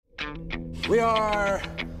We are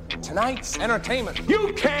tonight's entertainment.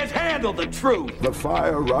 You can't handle the truth. The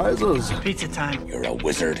fire rises. Pizza time. You're a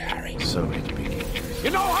wizard, Harry. So it begins.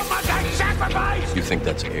 You know how much I sacrifice? You think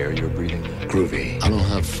that's air you're breathing? Groovy. I don't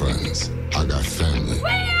have friends. I got family. We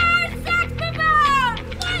are Sex Bomb!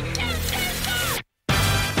 1, 2, 3,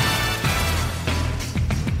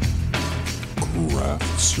 4!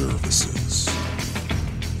 Craft Services.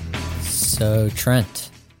 So, Trent.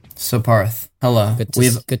 So, Parth. Hello.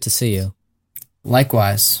 Good to see you.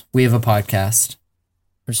 Likewise, we have a podcast.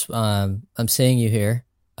 I'm seeing you here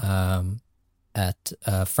at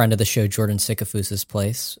a friend of the show, Jordan Sikafus's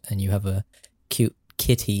place, and you have a cute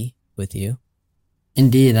kitty with you.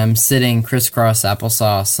 Indeed, I'm sitting crisscross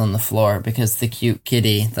applesauce on the floor because the cute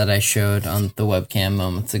kitty that I showed on the webcam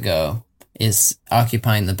moments ago is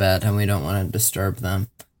occupying the bed, and we don't want to disturb them.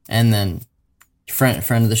 And then friend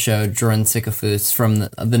of the show, Jordan Sikafus from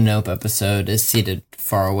the Nope episode, is seated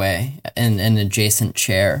far away in an adjacent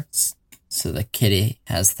chair, so the kitty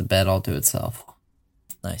has the bed all to itself.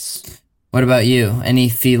 Nice. What about you? Any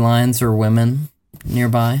felines or women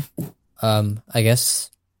nearby? I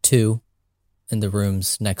guess 2 in the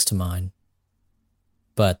rooms next to mine,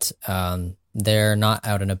 but they're not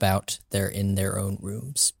out and about. They're in their own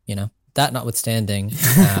rooms, you know? That notwithstanding,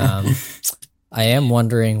 I am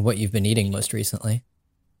wondering what you've been eating most recently.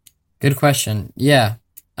 Good question. Yeah.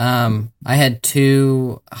 I had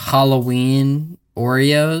 2 Halloween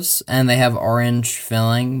Oreos, and they have orange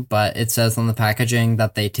filling, but it says on the packaging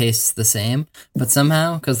that they taste the same. But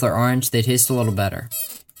somehow, because they're orange, they taste a little better.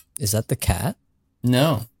 Is that the cat?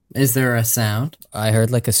 No. Is there a sound? I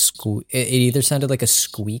heard like a squeak. It either sounded like a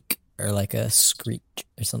squeak or like a screech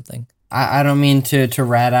or something. I don't mean to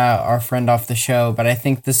rat out our friend off the show, but I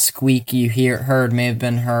think the squeak you heard may have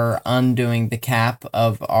been her undoing the cap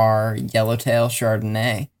of our Yellowtail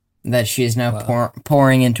Chardonnay that she is now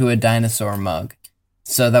pouring into a dinosaur mug.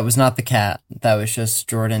 So that was not the cat. That was just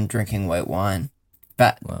Jordan drinking white wine.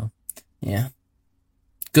 Wow. Yeah.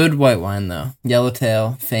 Good white wine, though.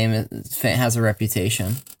 Yellowtail has a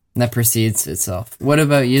reputation that precedes itself. What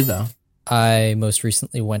about you, though? I most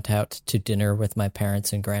recently went out to dinner with my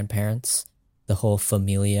parents and grandparents, the whole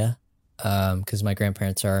familia, because my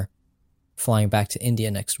grandparents are flying back to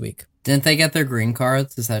India next week. Didn't they get their green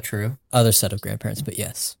cards? Is that true? Other set of grandparents, but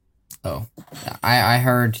yes. Oh, I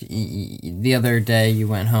heard the other day you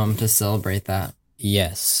went home to celebrate that.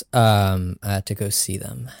 Yes, I had to go see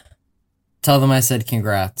them. Tell them I said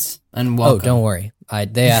congrats and welcome. Oh, don't worry.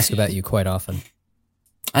 They ask about you quite often.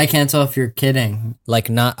 I can't tell if you're kidding.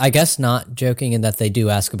 I guess not joking in that they do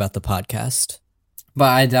ask about the podcast. But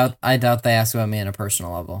I doubt they ask about me on a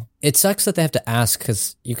personal level. It sucks that they have to ask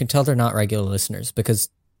because you can tell they're not regular listeners, because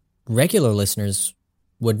regular listeners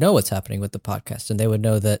would know what's happening with the podcast, and they would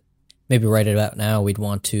know that maybe right about now we'd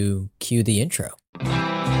want to cue the intro.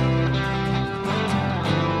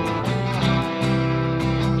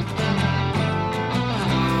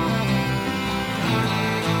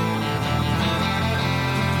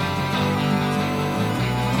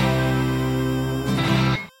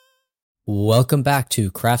 Welcome back to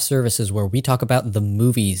Craft Services, where we talk about the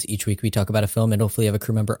movies. Each week we talk about a film and hopefully have a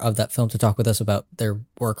crew member of that film to talk with us about their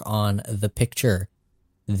work on the picture.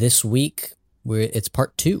 This week, it's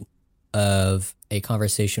part 2 of a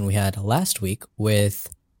conversation we had last week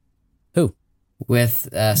with who? With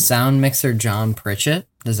sound mixer John Pritchett.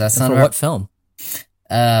 Does that sound right? For what film?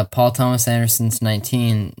 Paul Thomas Anderson's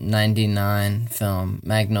 1999 film,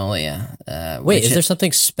 Magnolia. Wait, is there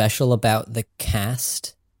something special about the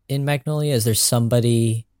cast in Magnolia? Is there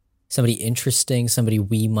somebody interesting, somebody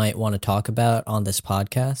we might want to talk about on this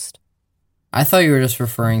podcast? I thought you were just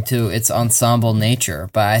referring to its ensemble nature,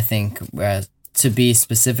 but I think to be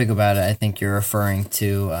specific about it, I think you're referring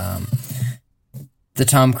to the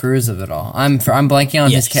Tom Cruise of it all. I'm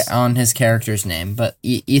blanking on his character's name, but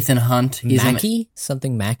Ethan Hunt. He's Mackie?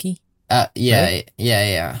 Something Mackie? Yeah, right?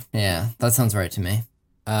 yeah. That sounds right to me.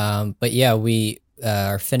 But yeah, we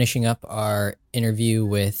are finishing up our interview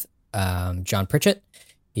with John Pritchett.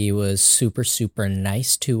 He was super, super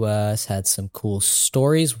nice to us, had some cool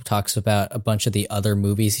stories, talks about a bunch of the other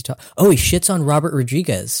movies he he shits on Robert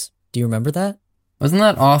Rodriguez. Do you remember that? Wasn't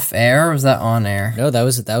that off air or was that on air? No, that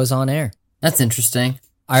was on air. That's interesting.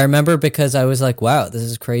 I remember because I was like, wow, this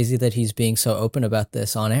is crazy that he's being so open about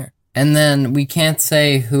this on air. And then we can't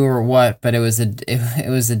say who or what, but it was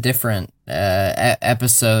a different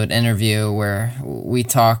episode interview where we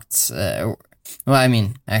talked.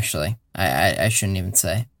 Actually, I shouldn't even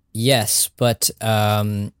say. Yes, but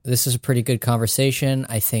this is a pretty good conversation.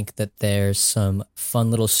 I think that there's some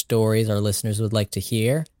fun little stories our listeners would like to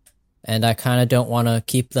hear, and I kind of don't want to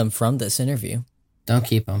keep them from this interview. Don't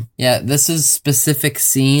keep them. Yeah, this is specific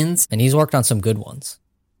scenes And he's worked on some good ones.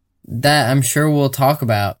 that I'm sure we'll talk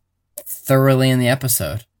about thoroughly in the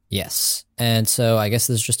episode. Yes. And so I guess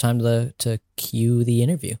this is just time to cue the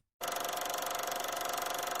interview.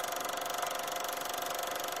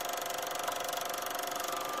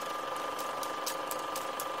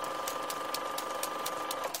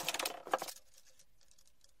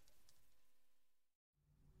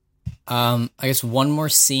 I guess one more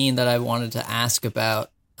scene that I wanted to ask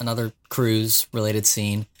about, another cruise related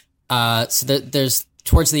scene. There's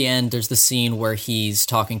towards the end, there's the scene where he's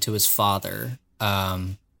talking to his father,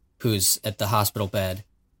 who's at the hospital bed,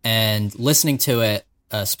 and listening to it,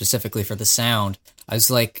 specifically for the sound, I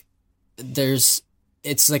was like,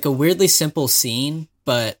 it's like a weirdly simple scene,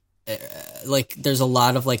 but like there's a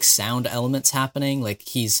lot of like sound elements happening. Like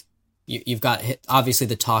you've got obviously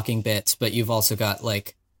the talking bits, but you've also got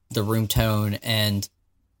like the room tone, and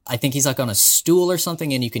I think he's like on a stool or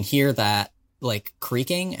something, and you can hear that like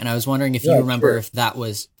creaking. And I was wondering if you remember if that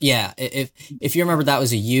was, if you remember that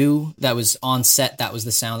was that was on set, that was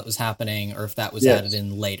the sound that was happening, or if that was added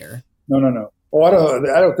in later. No. Oh, I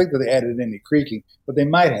don't think that they added any creaking, but they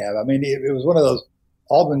might have. I mean, it was one of those.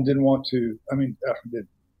 Alden didn't want to. I mean,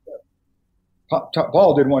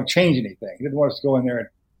 Paul didn't want to change anything. He didn't want us to go in there and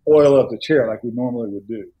oil up the chair like we normally would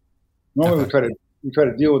do. Normally, we try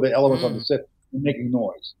to deal with the elements on the set and making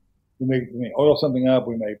noise. We may oil something up.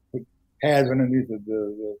 We may put pads underneath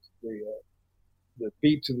the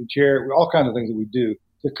feet of the chair. All kinds of things that we do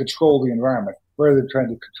to control the environment rather than trying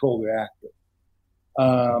to control the actor.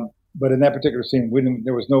 But in that particular scene, we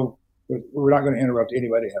were not going to interrupt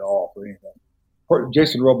anybody at all for anything.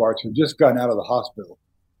 Jason Robards, who just gotten out of the hospital,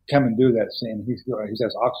 come and do that scene. He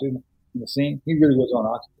has oxygen in the scene. He really was on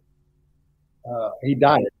oxygen. He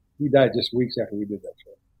died. He died just weeks after we did that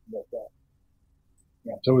show.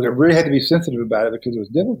 Yeah, so we really had to be sensitive about it because it was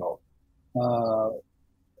difficult. For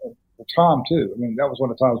Tom too. I mean, that was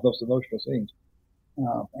one of Tom's most emotional scenes,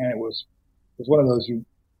 and it was one of those who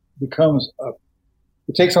becomes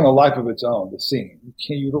it takes on a life of its own. The scene,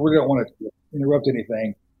 you really don't want to interrupt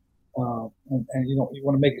anything, and you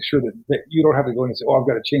want to make sure that you don't have to go in and say, "Oh, I've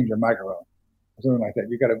got to change your microphone," or something like that.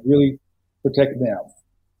 You got to really protect them.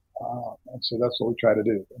 And so that's what we try to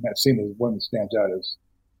do. And that scene is one that stands out as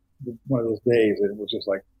one of those days that it was just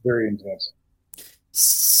like very intense.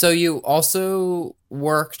 So you also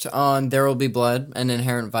worked on There Will Be Blood and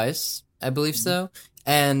Inherent Vice, I believe so.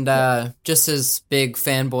 And just as big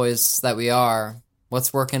fanboys that we are,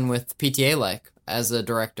 what's working with PTA like as a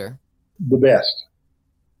director? The best.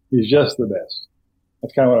 He's just the best.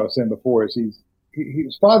 That's kind of what I was saying before. Is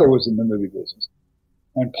his father was in the movie business.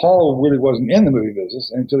 And Paul really wasn't in the movie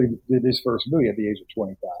business until he did his first movie at the age of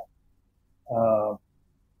 25.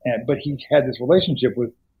 But he had this relationship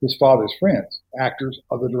with his father's friends, actors,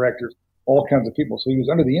 other directors, all kinds of people. So he was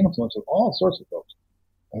under the influence of all sorts of folks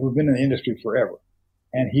who've been in the industry forever.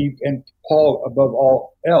 And Paul, above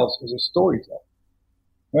all else, is a storyteller.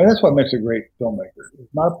 I mean, that's what makes a great filmmaker.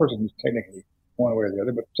 It's not a person who's technically one way or the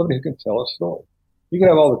other, but somebody who can tell a story. You can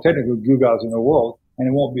have all the technical gewgaws in the world, and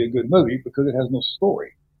it won't be a good movie because it has no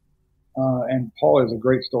story. And Paul is a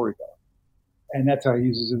great storyteller. And that's how he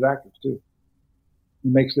uses his actors, too. He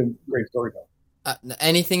makes them great storytellers.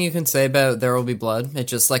 Anything you can say about There Will Be Blood? It's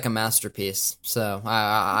just like a masterpiece. So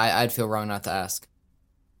I'd feel wrong not to ask.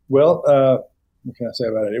 Well, what can I say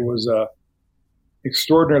about it? It was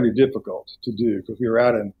extraordinarily difficult to do because we were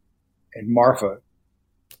out in Marfa,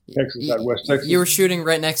 Texas, out West Texas. You were shooting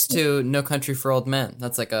right next to No Country for Old Men.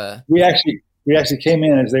 That's like a... We actually came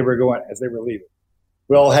in as they were leaving.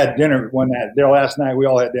 We all had dinner one night. Their last night, we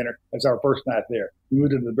all had dinner. That's our first night there. We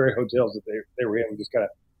moved into the very hotels that they were in. We just kind of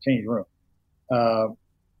changed room. That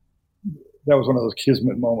was one of those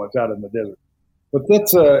kismet moments out in the desert. But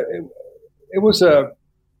that's it was a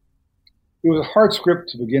hard script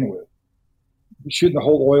to begin with. Shooting the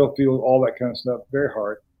whole oil field, all that kind of stuff, very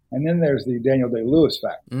hard. And then there's the Daniel Day-Lewis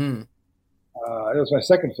factor. It was my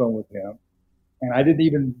second film with him, and I didn't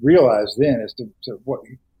even realize then as to what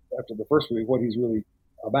after the first movie what he's really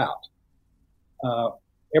about.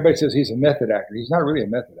 Everybody says he's a method actor. He's not really a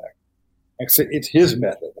method actor. Except it's his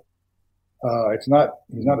method. He's not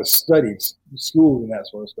a studied school and that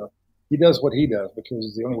sort of stuff. He does what he does because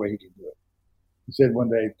it's the only way he can do it. He said one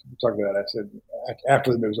day, we talked about it, I said,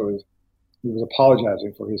 after the movie he was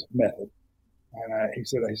apologizing for his method. And he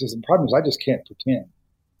says, the problem is I just can't pretend.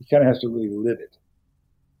 He kind of has to really live it.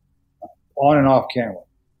 On and off camera.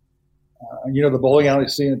 The bowling alley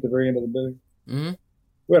scene at the very end of the movie? Mm-hmm.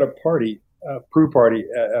 We had a party, a crew party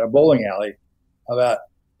at a bowling alley about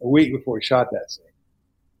a week before we shot that scene.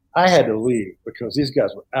 I had to leave because these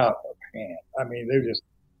guys were out of hand. I mean,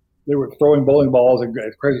 they were throwing bowling balls and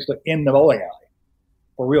crazy stuff in the bowling alley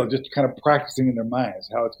for real, just kind of practicing in their minds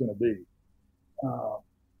how it's going to be.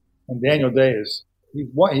 And Daniel Day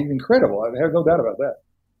he's incredible. I have no doubt about that.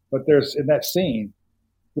 But there's in that scene,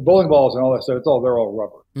 the bowling balls and all that stuff, they're all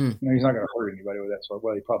rubber. You know, he's not going to hurt anybody with that stuff.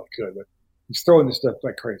 Well, he probably could, but he's throwing this stuff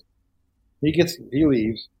like crazy. He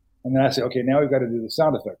leaves, and then I say, okay, now we've got to do the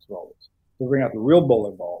sound effects for all this. So bring out the real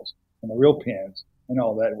bowling balls and the real pins and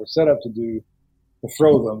all that. And we're set up to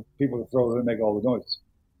throw them, people to throw them and make all the noises.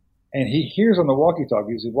 And he hears on the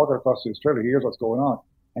walkie-talkies, he's walking across to his trailer, he hears what's going on.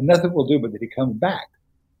 And nothing will do but that he comes back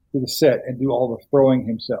to the set and do all the throwing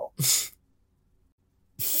himself.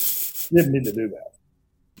 Didn't need to do that,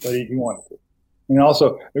 but he wanted to. And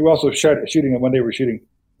also, they were also shooting, and one day we were shooting,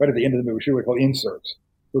 right at the end of the movie, we shooting what we call inserts,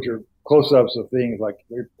 which are close-ups of things like,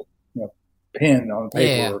 pinned on paper.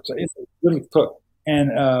 Yeah. So it's really took. And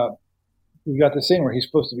we got the scene where he's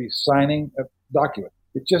supposed to be signing a document.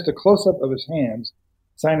 It's just a close-up of his hands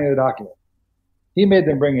signing the document. He made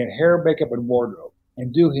them bring in hair, makeup, and wardrobe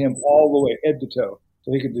and do him all the way head to toe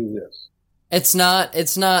so he could do this. It's not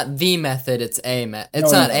the method. It's a method.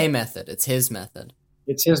 It's not a method. It's his method.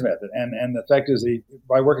 It's his method, and the fact is,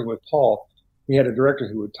 by working with Paul, he had a director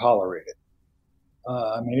who would tolerate it.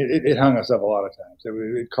 I mean, it hung us up a lot of times.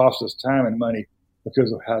 It cost us time and money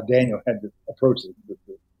because of how Daniel had to approach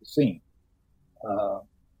the scene.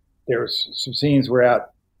 There was some scenes where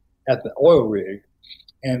out at the oil rig,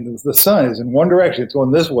 and the sun is in one direction; it's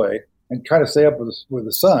going this way, and trying to stay up with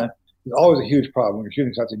the sun is always a huge problem when you're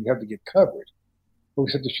shooting something. You have to get coverage. But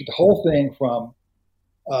we had to shoot the whole thing from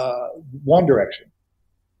one direction,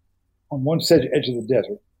 on one edge of the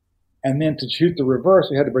desert. And then to shoot the reverse,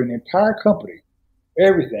 we had to bring the entire company,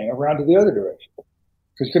 everything, around to the other direction.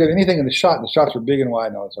 Because you could have anything in the shot, and the shots were big and wide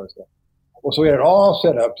and all that sort of stuff. Well, so we had it all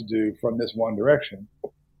set up to do from this one direction.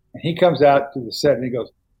 And he comes out to the set and he goes,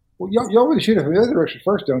 well, y'all really shoot it from the other direction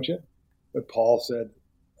first, don't you? But Paul said,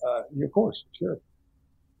 yeah, of course, sure.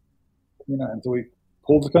 And so we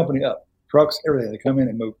pulled the company up, trucks, everything. They come in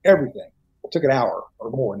and move everything. It took an hour or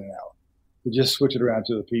more than an hour to just switch it around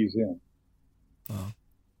to appease him. Wow.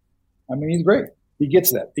 I mean, he's great. He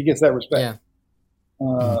gets that. He gets that respect. Yeah.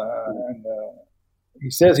 And he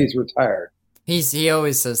says he's retired. He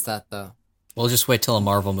always says that, though. We'll just wait till a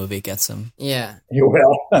Marvel movie gets him. Yeah. He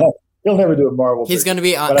will. He'll never do a Marvel. He's going to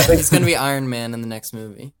be Iron Man in the next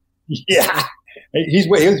movie. Yeah. He's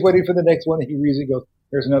waiting for the next one. He reads it and goes,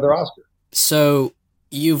 there's another Oscar. So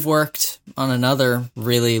you've worked on another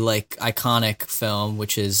really iconic film,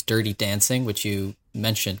 which is Dirty Dancing, which you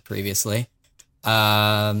mentioned previously.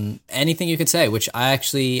 Anything you could say, which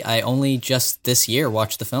I only just this year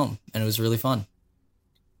watched the film, and it was really fun.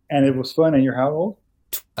 And it was fun, and you're how old?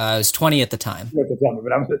 I was 20 at the time. But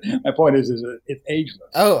my point is it's ageless.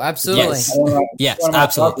 Oh, absolutely. Yes,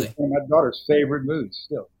 absolutely. One of my daughter's favorite movies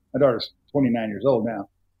still. My daughter's 29 years old now.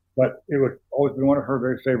 But it would always be one of her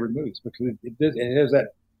very favorite movies because it has that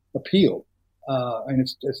appeal. And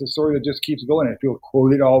it's a story that just keeps going. And people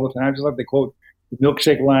quote it all the time, just like they quote the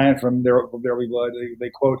milkshake line from There Will Be Blood. They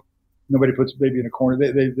quote, nobody puts a baby in a corner.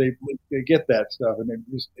 They get that stuff, and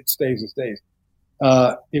it stays and stays.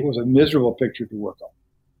 It was a miserable picture to work on.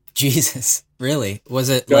 Jesus, really? Was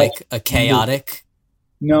it like a chaotic?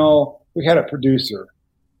 No, we had a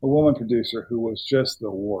woman producer who was just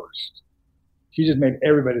the worst. She just made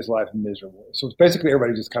everybody's life miserable. So it's basically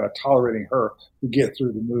everybody just kind of tolerating her to get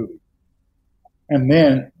through the movie. And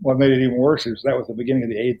then what made it even worse is that was the beginning of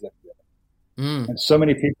the AIDS epidemic. And so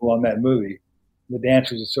many people on that movie, the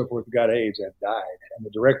dancers and so forth, got AIDS and died. And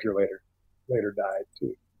the director later died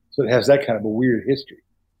too. So it has that kind of a weird history.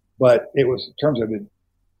 But it was, in terms of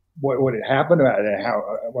what had happened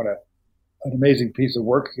and what an amazing piece of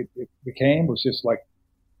work it became, was just like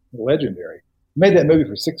legendary. Made that movie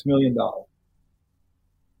for $6 million.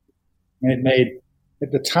 And it made,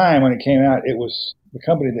 at the time when it came out, it was the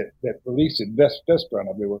company that released it, Vespron,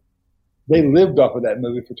 I believe. They lived off of that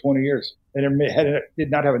movie for 20 years. They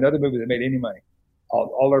did not have another movie that made any money.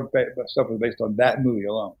 All their stuff was based on that movie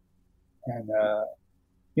alone. And,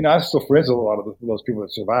 I'm still friends with a lot of those people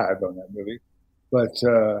that survived on that movie. But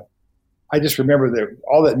I just remember that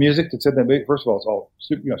all that music that's in that movie, first of all, it's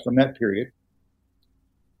all from that period.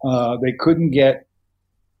 They couldn't get,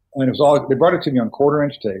 and it was all, they brought it to me on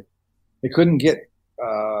quarter-inch tape. They couldn't get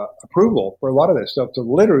approval for a lot of that stuff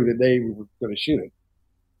till literally the day we were going to shoot it.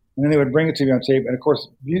 And then they would bring it to me on tape. And, of course,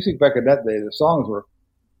 music back in that day, the songs were,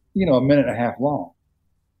 a minute and a half long,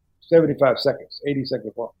 75 seconds, 80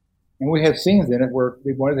 seconds long. And we had scenes in it where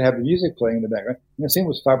they wanted to have the music playing in the background. And the scene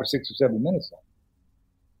was 5 or 6 or 7 minutes long.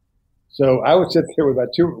 So I would sit there with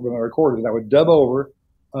my recorders, and I would dub over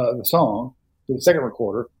the song to the second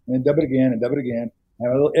recorder, and then dub it again and dub it again. I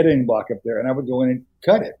have a little editing block up there, and I would go in and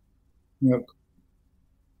cut it.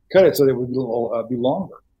 Cut it so that it would be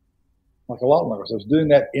longer, like a lot longer. So I was doing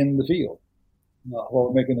that in the field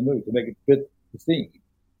while making the movie to make it fit the theme.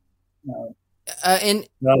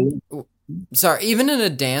 Sorry, even in a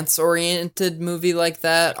dance-oriented movie like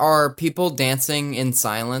that, are people dancing in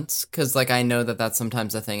silence? Because, like, I know that that's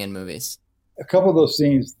sometimes a thing in movies. A couple of those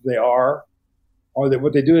scenes, they are, or that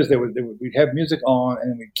what they do is we'd have music on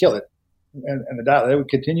and we'd kill it, and they would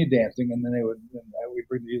continue dancing, and then we'd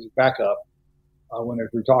bring the music back up when they're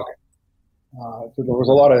through talking. So there was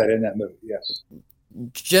a lot of that in that movie. Yes.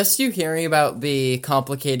 Just you hearing about the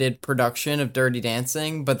complicated production of Dirty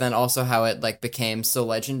Dancing, but then also how it like became so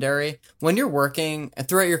legendary. When you're working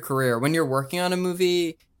throughout your career, when you're working on a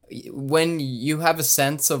movie, when you have a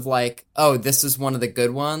sense of like, oh, this is one of the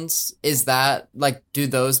good ones, is that like, do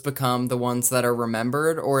those become the ones that are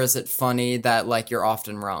remembered, or is it funny that like you're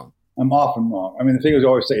often wrong? I'm often wrong. I mean, the thing is, I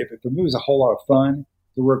always say, if the movie's a whole lot of fun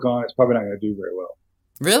to work on, it's probably not going to do very well.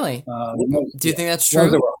 Really? Do you think that's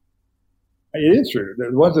true? It is true.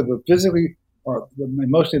 The ones that are physically or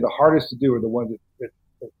emotionally the hardest to do are the ones that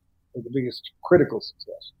are the biggest critical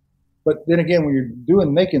success. But then again, when you're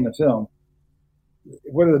making the film,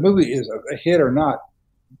 whether the movie is a hit or not,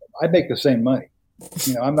 I make the same money.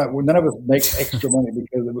 None of us make extra money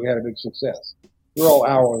because we had a big success. We're all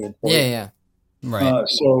hourly employees. Yeah. Right.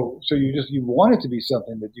 So you want it to be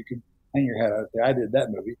something that you can hang your hat on and say, I did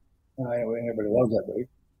that movie. Everybody loves that movie.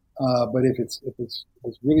 But if it's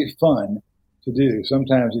really fun to do,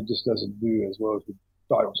 sometimes it just doesn't do as well as we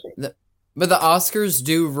thought it was going to. But the Oscars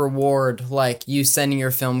do reward like you sending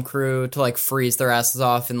your film crew to like freeze their asses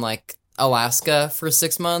off in like Alaska for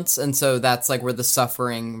 6 months, and so that's like where the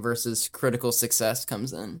suffering versus critical success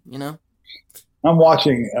comes in. I'm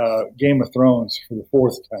watching Game of Thrones for the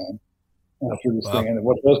fourth time through this thing, and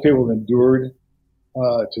what those people have endured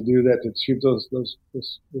to do that, to shoot those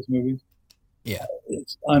movies,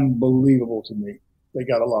 it's unbelievable to me. They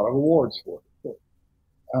got a lot of awards for it.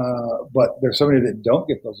 But there's so many that don't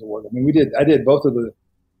get those awards. I mean, I did both of the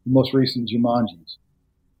most recent Jumanjis.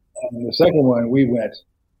 And the second one,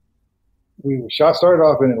 started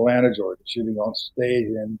off in Atlanta, Georgia, shooting on stage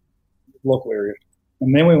in local areas.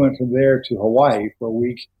 And then we went from there to Hawaii for a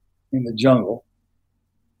week in the jungle.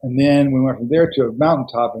 And then we went from there to a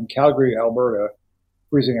mountaintop in Calgary, Alberta,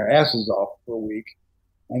 freezing our asses off for a week.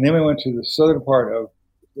 And then we went to the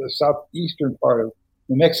southeastern part of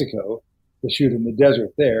New Mexico to shoot in the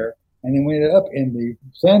desert there. And then we ended up in the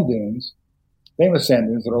sand dunes, famous sand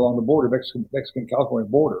dunes that are along the border, Mexican-California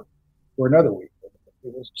border, for another week.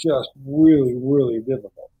 It was just really, really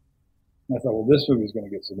difficult. And I thought, well, this movie is going to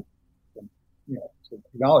get some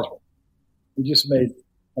acknowledgement. We just made,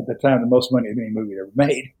 at the time, the most money any movie ever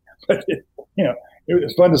made. But, it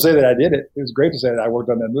was fun to say that I did it. It was great to say that I worked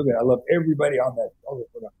on that movie. I love everybody on that.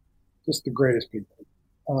 Just the greatest people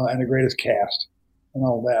and the greatest cast and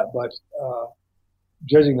all that. But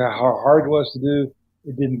judging how hard it was to do,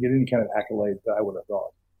 it didn't get any kind of accolade that I would have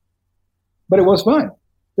thought. But it was fun.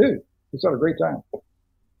 Dude, it's had a great time.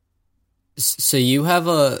 So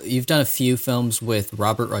you've done a few films with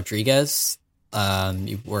Robert Rodriguez.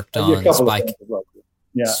 You've worked on Spy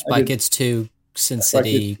Kids 2, Sin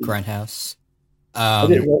City, Grindhouse.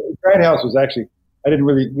 Grindhouse was actually, we didn't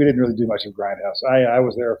really do much of Grindhouse. I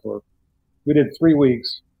was there we did 3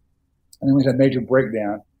 weeks, and then we had a major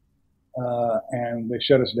breakdown, and they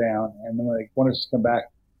shut us down. And then when they wanted us to come back,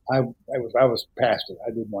 I was past it. I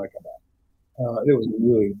didn't want to come back. It was a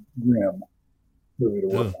really grim movie to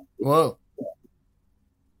work on. Whoa.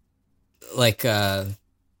 Like,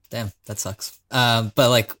 damn, that sucks. But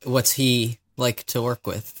like, what's he like to work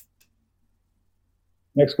with?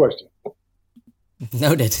 Next question.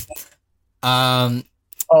 Noted. He's all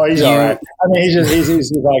right. I mean, he's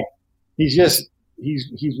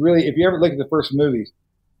really, if you ever look at the first movies,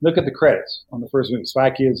 look at the credits on the first movie,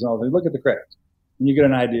 Spy Kids and all that, look at the credits, and you get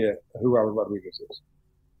an idea of who Robert Rodriguez is.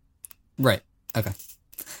 Right. Okay.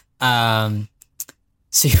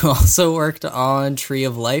 So you also worked on Tree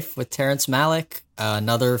of Life with Terrence Malick,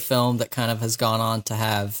 another film that kind of has gone on to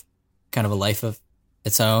have kind of a life of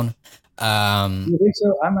its own. You think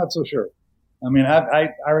so? I'm not so sure. I mean,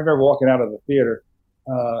 I remember walking out of the theater,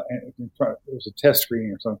 and in front, it was a test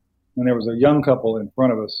screening or something, and there was a young couple in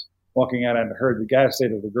front of us walking out, and I heard the guy say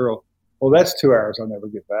to the girl, "Well, that's 2 hours I'll never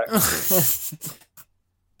get back."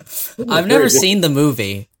 I've never seen the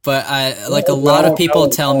movie, but a lot of people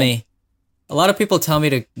tell me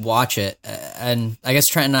to watch it, and I guess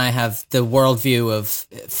Trent and I have the worldview of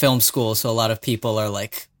film school, so a lot of people are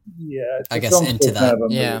like, yeah, I guess into that.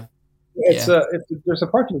 Yeah. There's a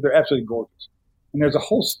part of it they're absolutely gorgeous, and there's a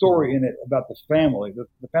whole story in it about the family. The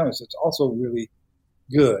family that's also really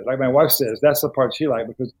good. Like my wife says, that's the part she liked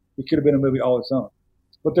because it could have been a movie all its own.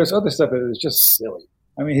 But there's other stuff that is just silly.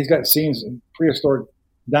 I mean, he's got scenes in prehistoric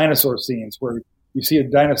dinosaur scenes where you see a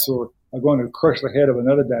dinosaur going to crush the head of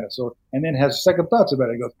another dinosaur, and then has second thoughts about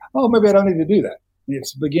it. He goes, "Oh, maybe I don't need to do that." And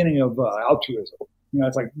it's the beginning of altruism.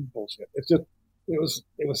 It's like bullshit. It's just it was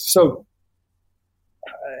so.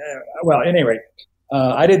 Well, at any rate,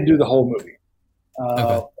 I didn't do the whole movie.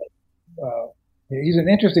 Okay. He's an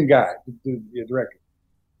interesting guy, the director.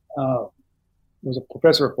 Was a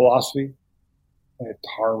professor of philosophy at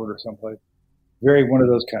Harvard or someplace. Very one of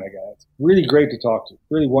those kind of guys. Really great to talk to.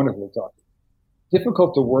 Really wonderful to talk to.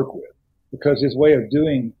 Difficult to work with because his way of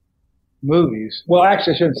doing movies. Well,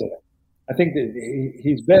 actually, I shouldn't say that. I think that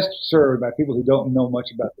he's best served by people who don't know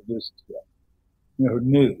much about the business yet. Who are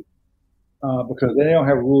new, because they don't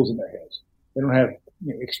have rules in their heads. They don't have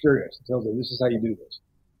experience that tells them this is how you do this.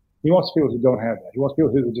 He wants people who don't have that. He wants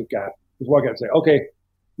people who just walk out and say, "Okay,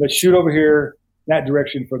 let's shoot over here, that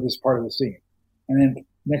direction for this part of the scene," and then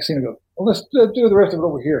next scene he'll go, "Well, let's do the rest of it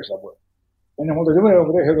over here somewhere." And then when they're doing it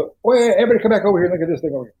over there, he'll go, "Oh, yeah, everybody come back over here and look at this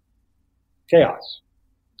thing over here." Chaos.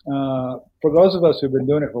 For those of us who've been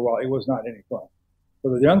doing it for a while, it was not any fun. For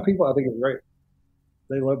the young people, I think it was great.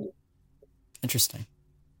 They loved it. Interesting.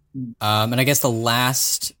 And I guess the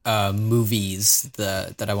last movies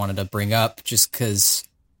that I wanted to bring up, just because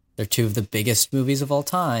they're two of the biggest movies of all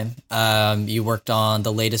time. You worked on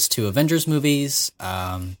the latest two Avengers movies.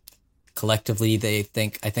 Collectively, I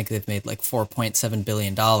think they've made like $4.7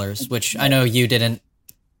 billion, which I know you didn't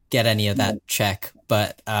get any of that check,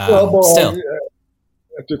 but still.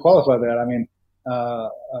 To qualify that, I mean,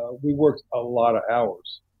 we worked a lot of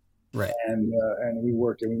hours, right? And we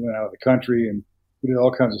worked, and we went out of the country, and we did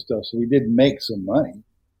all kinds of stuff. So we did make some money,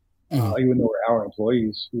 even though we're our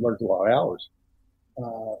employees. We worked a lot of hours,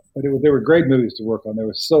 but they were great movies to work on. There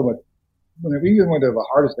was so much. When we even went to the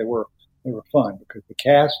hardest, they were fun because the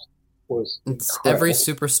cast was incredible. Every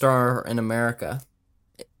superstar in America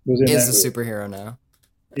is a superhero now.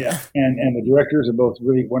 Yeah, and the directors are both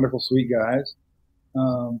really wonderful, sweet guys.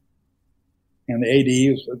 And the AD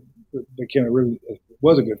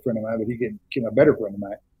was a good friend of mine, but he became a better friend of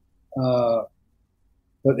mine.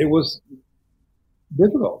 But it was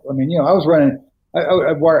difficult. I mean, I was running.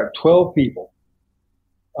 I wired 12 people,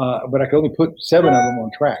 but I could only put 7 of them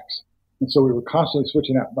on tracks, and so we were constantly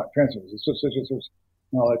switching out transfers. Switch.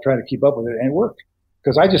 I tried to keep up with it, and it worked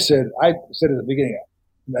because I said at the beginning,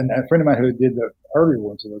 and a friend of mine who did the earlier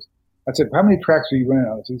ones of those. I said, "How many tracks are you running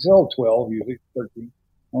on?" He said, 12, usually 13.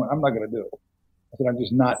 I went, "I'm not going to do it." I said, "I'm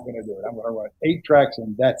just not going to do it. I'm going to run 8 tracks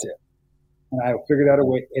and that's it." And I figured out a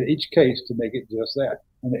way at each case to make it just that.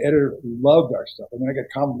 And the editor loved our stuff. I mean, I got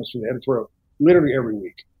compliments from the editorial literally every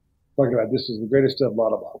week, talking about this is the greatest stuff, blah,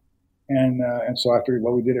 blah, blah. And so I figured,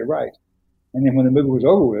 well, we did it right. And then when the movie was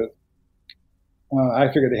over with, I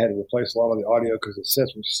figured they had to replace a lot of the audio because the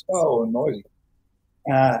sets were so noisy.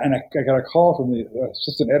 And I got a call from the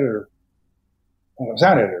assistant editor,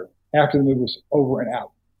 sound editor, after the movie was over and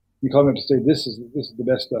out. He called me up to say, this is the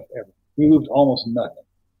best stuff ever. We moved almost nothing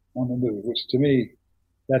on the movie, which to me,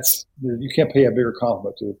 you can't pay a bigger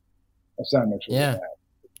compliment to a sound mixer. Yeah,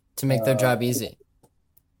 to make their job easy.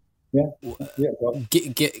 Yeah. Well,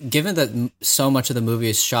 given that so much of the movie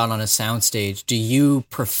is shot on a soundstage, do you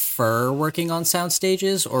prefer working on sound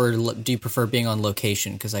stages, or do you prefer being on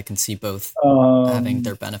location? Because I can see both having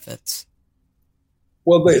their benefits.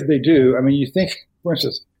 Well, they do. I mean, you think, for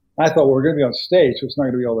instance, I thought we're going to be on stage, so it's not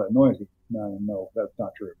going to be all that noisy. No, that's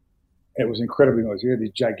not true. It was incredibly noisy. You had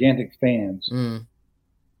these gigantic fans,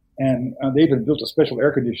 and they even built a special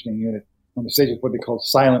air conditioning unit on the stage with what they called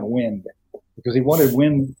silent wind, because he wanted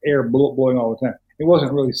wind air blowing all the time. It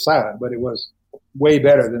wasn't really silent, but it was way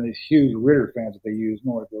better than these huge Ritter fans that they use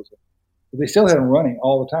normally. But they still had them running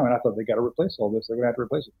all the time, and I thought they got to replace all this. They're going to have to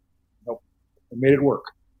replace it. Nope, they made it work.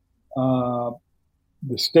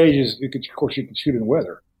 The stages, of course, you could shoot in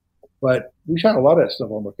weather, but we shot a lot of that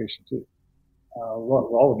stuff on location too.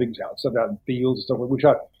 All the big stuff out in fields and stuff. We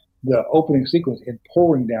shot the opening sequence in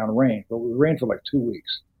pouring down rain, but it rained for like 2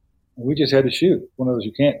 weeks, and we just had to shoot. One of those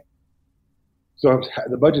you can't. So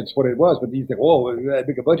the budget's what it was, but you think, oh, with that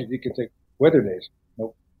big a budget, you can take weather days.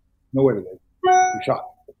 Nope, no weather days. We shot.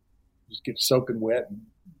 Just get soaking wet and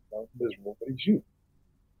miserable, but you shoot.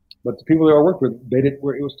 But the people that I worked with, it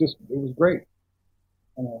was great.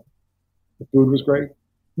 The food was great.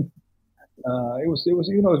 It was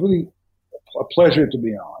really a pleasure to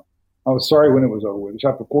be on. I was sorry when it was over with. We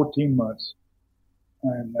shot for 14 months,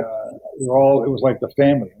 and it was like the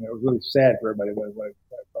family, and it was really sad for everybody.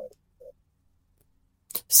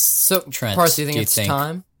 So, Trent, Parth, do you think do you it's think-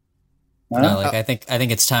 time? No, like I think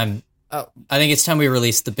it's time. Oh. I think it's time we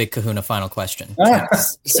release the Big Kahuna final question.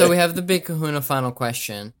 So we have the Big Kahuna final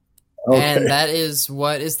question. Okay. And that is,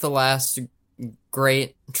 what is the last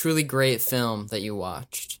truly great film that you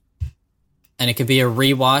watched? And it could be a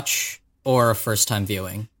rewatch or a first time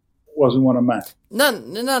viewing. Wasn't one of mine. Not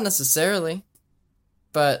necessarily,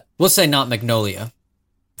 but We'll say not Magnolia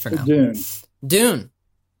for now. Dune.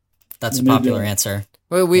 That's a New popular Dune. answer.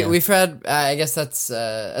 well, we've had. I guess that's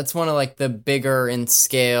one of like the bigger in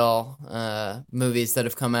scale movies that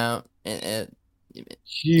have come out. Huge.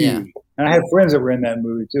 Yeah. And I had friends that were in that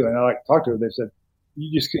movie too, and I talked to them. They said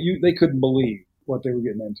they couldn't believe what they were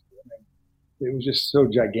getting into. I mean, it was just so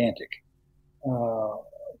gigantic,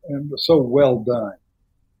 and so well done.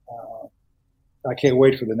 I can't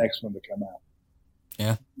wait for the next one to come out.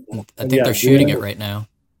 Yeah. I And think yeah, they're shooting Dune- it right now.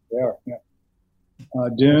 They are. Yeah.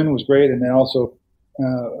 Dune was great, and then also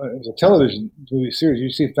it was a television movie series.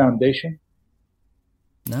 You see Foundation?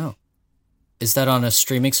 No. Is that on a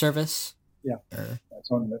streaming service? Yeah. Or- It's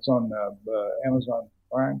on Amazon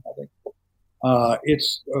Prime, I think.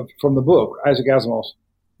 It's from the book, Isaac Asimov's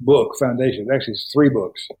book, Foundation. Actually, it's 3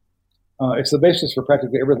 books. It's the basis for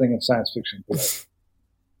practically everything in science fiction today.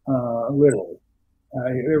 Literally.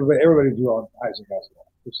 Everybody drew on Isaac Asimov.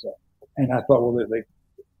 Just, and I thought, well,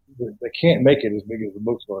 they can't make it as big as the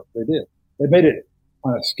books were. They did. They made it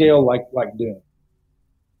on a scale like Dune.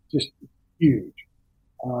 Just huge.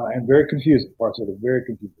 And very confusing. Parts of it are very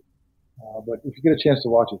confusing. But if you get a chance to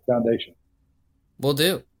watch it, Foundation. Will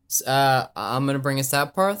do. I'm going to bring us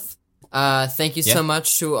out, Parth. Thank you so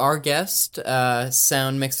much to our guest,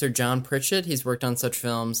 sound mixer John Pritchett. He's worked on such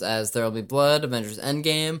films as There Will Be Blood, Avengers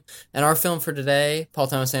Endgame, and our film for today, Paul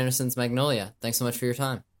Thomas Anderson's Magnolia. Thanks so much for your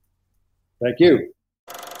time. Thank you.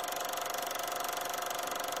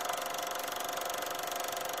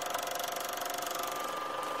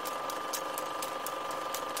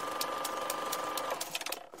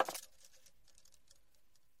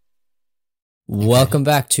 Welcome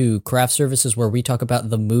back to Craft Services, where we talk about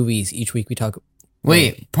the movies. Each week we talk.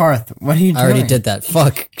 Wait, Parth, what are you doing? I already did that.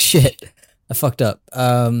 Fuck. Shit. I fucked up.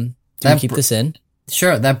 Do you keep this in?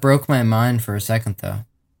 Sure, that broke my mind for a second, though.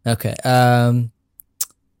 Okay.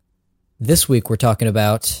 This week we're talking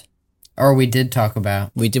about. Or we did talk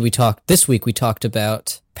about. This week we talked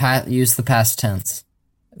about Use the past tense.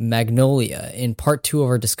 Magnolia in part 2 of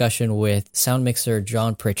our discussion with sound mixer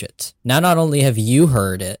John Pritchett. Now, not only have you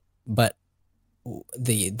heard it, but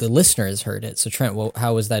the listener has heard it. So, Trent,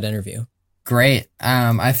 how was that interview? Great.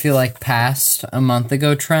 I feel like past a month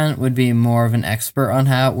ago, Trent would be more of an expert on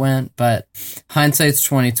how it went, but hindsight's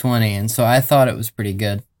 20/20, and so I thought it was pretty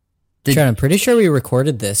good. Trent, I'm pretty sure we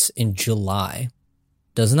recorded this in July.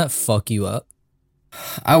 Doesn't that fuck you up?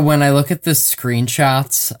 When I look at the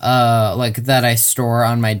screenshots, like that I store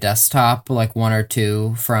on my desktop, like 1 or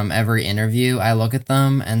 2 from every interview, I look at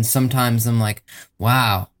them, and sometimes I'm like,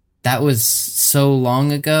 wow, that was so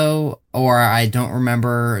long ago, or I don't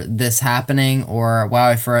remember this happening, or wow,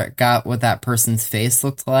 I forgot what that person's face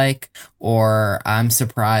looked like, or I'm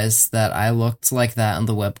surprised that I looked like that on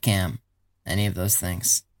the webcam. Any of those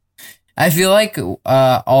things. I feel like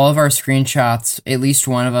all of our screenshots, at least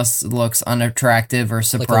one of us looks unattractive or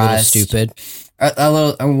surprised. Like a little stupid. A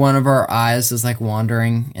little, one of our eyes is like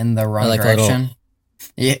wandering in the wrong direction.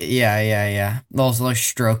 Yeah. Also like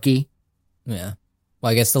strokey. Yeah.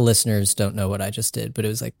 Well, I guess the listeners don't know what I just did, but it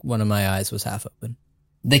was like one of my eyes was half open.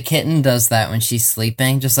 The kitten does that when she's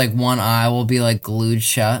sleeping. Just like one eye will be like glued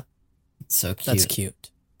shut. It's so cute. That's cute.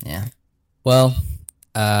 Yeah. Well,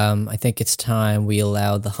 I think it's time we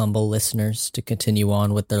allow the humble listeners to continue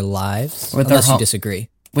on with their lives, unless you disagree.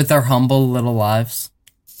 With their humble little lives.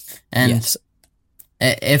 And yes.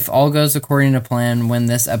 If all goes according to plan, when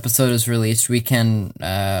this episode is released, we can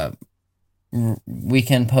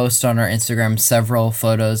post on our Instagram several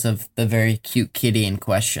photos of the very cute kitty in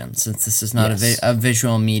question, since this is not a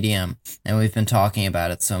visual medium, and we've been talking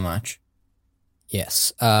about it so much.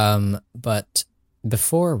 Yes. But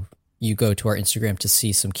before you go to our Instagram to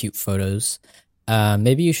see some cute photos,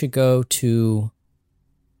 maybe you should go to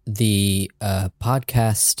the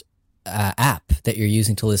podcast app that you're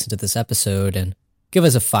using to listen to this episode and give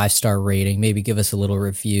us a 5-star rating. Maybe give us a little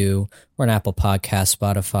review. We're on Apple Podcasts,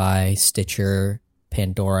 Spotify, Stitcher,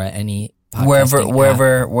 Pandora, any podcasting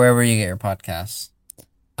wherever you get your podcasts.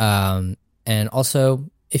 And also,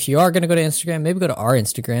 if you are going to go to Instagram, maybe go to our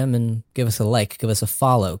Instagram and give us a like, give us a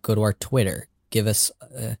follow. Go to our Twitter. Give us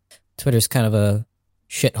Twitter's kind of a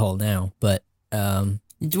shithole now, but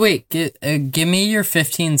Wait, give me your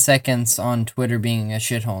 15 seconds on Twitter being a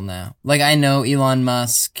shithole now. Like, I know Elon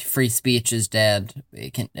Musk, free speech is dead.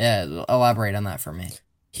 It can elaborate on that for me.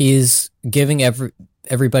 He's giving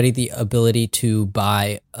everybody the ability to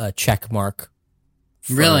buy a check mark.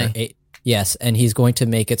 Really? Yes, and he's going to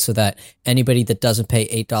make it so that anybody that doesn't pay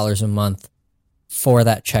 $8 a month for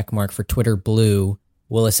that check mark for Twitter Blue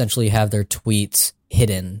will essentially have their tweets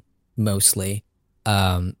hidden, mostly,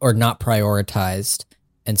 or not prioritized.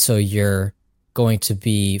 And so you're going to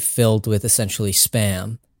be filled with essentially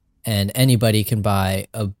spam, and anybody can buy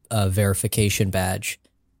a verification badge.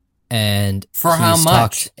 And for how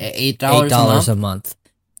much? $8 a month.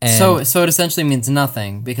 And so it essentially means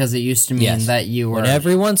nothing, because it used to mean that you were... When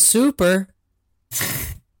everyone's super.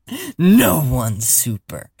 No one's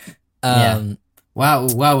super.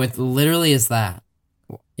 Wow, it literally is that.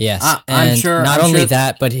 Yes, I'm sure. Not only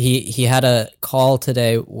that, but he had a call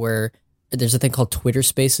today where there's a thing called Twitter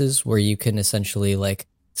Spaces where you can essentially, like,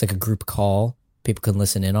 it's like a group call. People can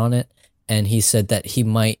listen in on it. And he said that he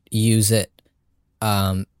might use it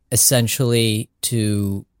essentially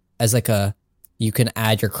as like you can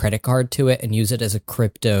add your credit card to it and use it as a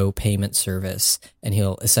crypto payment service, and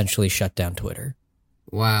he'll essentially shut down Twitter.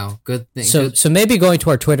 Wow, good thing. So maybe going to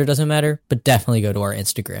our Twitter doesn't matter, but definitely go to our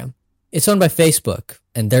Instagram. It's owned by Facebook,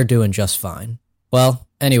 and they're doing just fine. Well,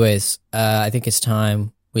 anyways, I think it's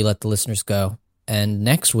time we let the listeners go. And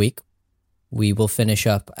next week, we will finish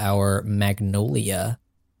up our Magnolia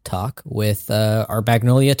talk with our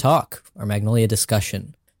Magnolia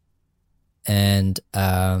discussion. And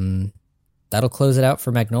that'll close it out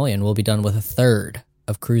for Magnolia, and we'll be done with a third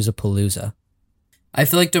of Cruisapalooza. I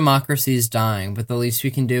feel like democracy is dying, but the least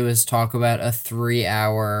we can do is talk about a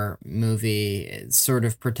 3-hour movie, sort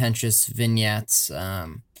of pretentious vignettes. Are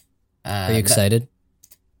you excited?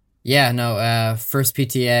 First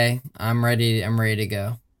PTA. I'm ready to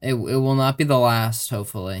go. It will not be the last,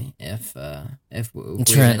 hopefully. If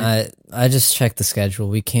Trent, I just checked the schedule.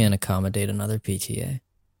 We can't accommodate another PTA.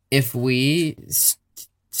 If we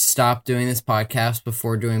stopped doing this podcast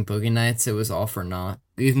before doing Boogie Nights, it was all for naught.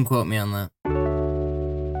 You can quote me on that.